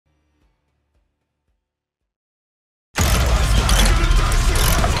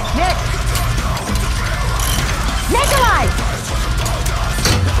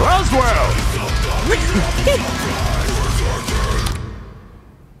Roswell!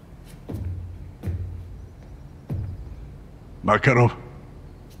 Makarov?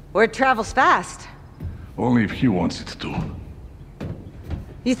 Word travels fast. Only if he wants it to.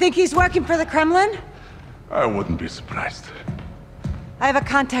 You think he's working for the Kremlin? I wouldn't be surprised. I have a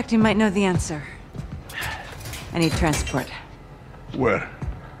contact who might know the answer. I need transport. Where?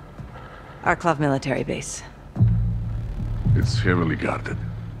 Arklov military base. It's heavily guarded.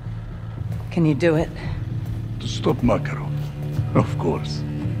 Can you do it? To stop Makarov? Of course.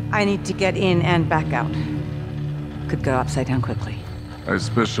 I need to get in and back out. Could go upside down quickly. I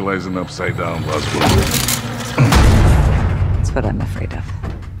specialize in upside down Roswell. That's what I'm afraid of.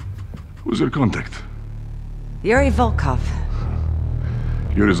 Who's your contact? Yuri Volkov.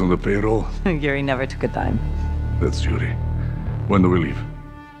 Yuri's on the payroll? Yuri never took a dime. That's Yuri. When do we leave?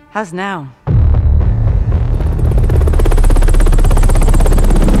 How's now?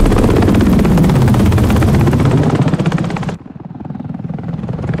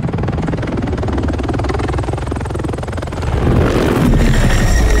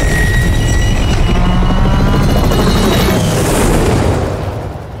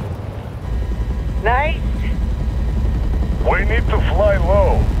 Nice. We need to fly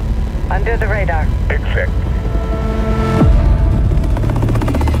low. Under the radar. Exact.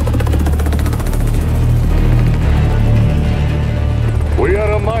 We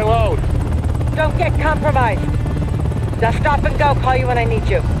are a mile out. Don't get compromised. Now stop and go. Call you when I need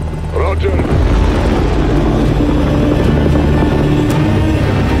you. Roger.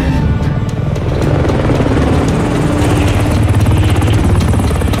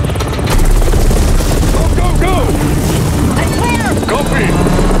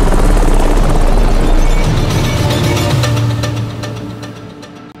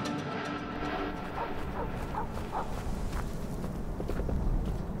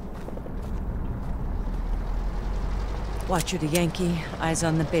 Watcher to Yankee. Eyes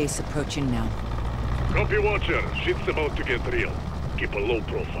on the base, approaching now. Copy, Watcher. Shit's about to get real. Keep a low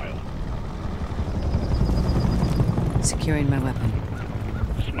profile. Securing my weapon.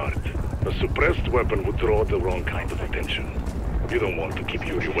 Smart. A suppressed weapon would draw the wrong kind of attention. You don't want to keep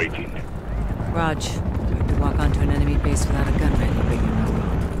Yuri waiting. Raj, hard to walk onto an enemy base without a gun ready, but you're not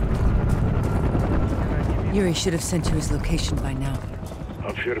wrong. Yuri should have sent you his location by now.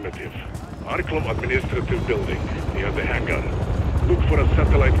 Affirmative. Arklov Administrative Building, near the hangar. Look for a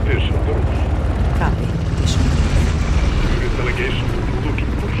satellite dish on the roof. Copy. Additional. Yuri's delegation will be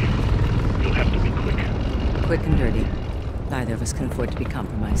looking for you. You'll have to be quick. Quick and dirty. Neither of us can afford to be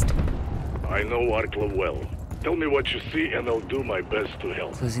compromised. I know Arklov well. Tell me what you see and I'll do my best to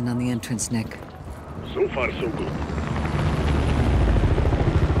help. Closing on the entrance, Nick. So far, so good.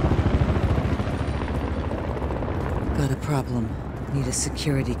 Got a problem. Need a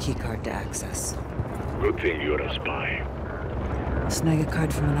security keycard to access. Good thing you're a spy. Snag a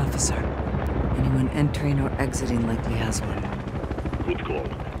card from an officer. Anyone entering or exiting likely has one. Good call.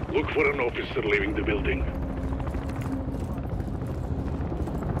 Look for an officer leaving the building.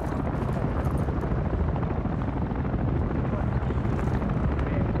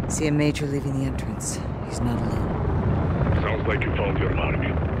 See a major leaving the entrance. He's not alone. Sounds like you found your mark.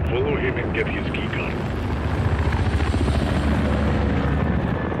 Follow him and get his keycard.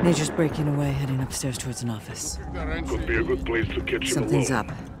 Major's breaking away, heading upstairs towards an office. Could be a good place to catch him Something's alone.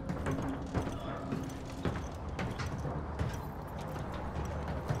 up.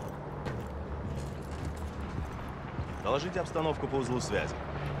 Доложите обстановку по узлу связи.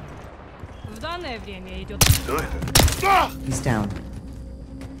 В данное время идет... Что это? He's down.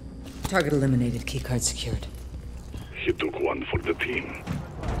 Target eliminated, keycard secured. He took one for the team.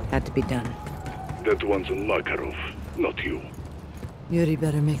 Had to be done. That one's on Makarov, not you. Yuri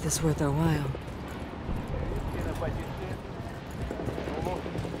better make this worth our while.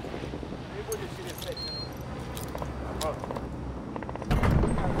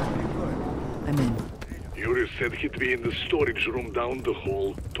 I'm in. Yuri said he'd be in the storage room down the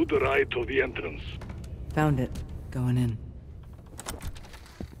hall, to the right of the entrance. Found it. Going in.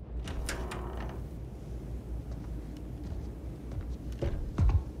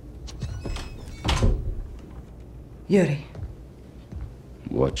 Yuri.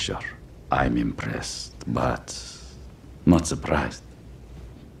 Watcher, I'm impressed, but not surprised.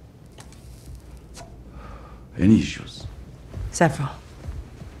 Any issues? Several.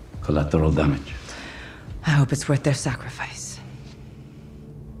 Collateral damage? I hope it's worth their sacrifice.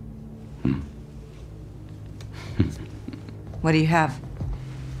 What do you have?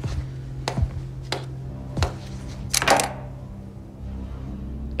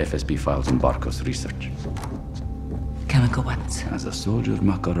 FSB files in Barkov's research. Count chemical weapons. As a soldier,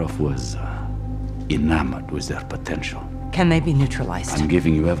 Makarov was enamored with their potential. Can they be neutralized? I'm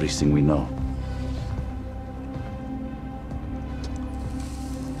giving you everything we know.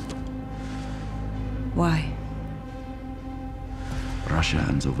 Why? Russia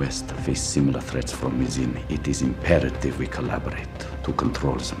and the West face similar threats from within. It is imperative we collaborate to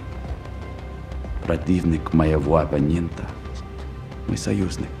control them. Противник моего оппонента — мой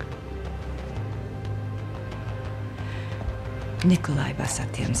союзник. Nikolai by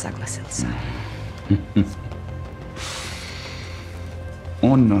совсем согласился.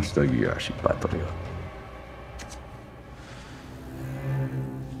 Он настоящий патриот.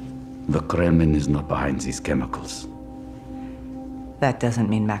 The Kremlin is not behind these chemicals. That doesn't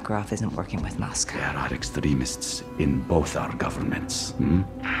mean Makarov isn't working with Moscow. There are extremists in both our governments.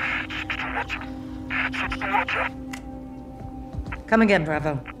 Come again,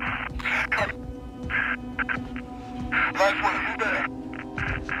 Bravo.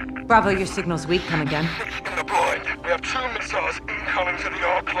 Bravo, your signal's weak. Come again. In the blind, we have 2 missiles incoming to the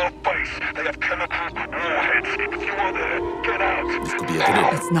Arclub base. They have chemical warheads. If you are there, get out. This could be a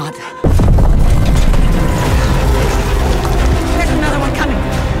good It's not. There's another one coming.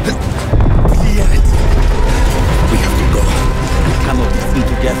 Damn it! We have to go. We cannot be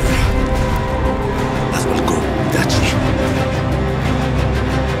together. As well go, Dachi.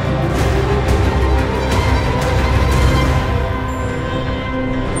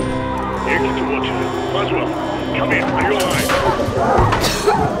 Exit watcher. Boswell, come in. Are you alive?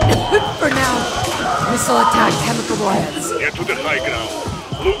 For now, missile attack, chemical warheads. Get to the high ground.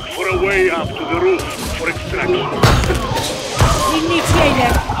 Look for a way up to the roof for extraction.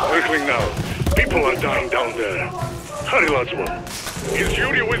 Initiated. Circling now. People are dying down there. Hurry, Laswell. Is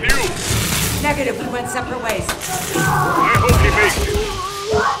Yuri with you? Negative, we went separate ways. I hope he makes it.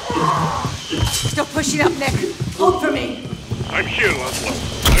 Still pushing up, Nick. Hold for me. I'm here, Laswell.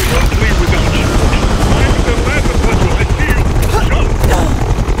 I won't leave without you.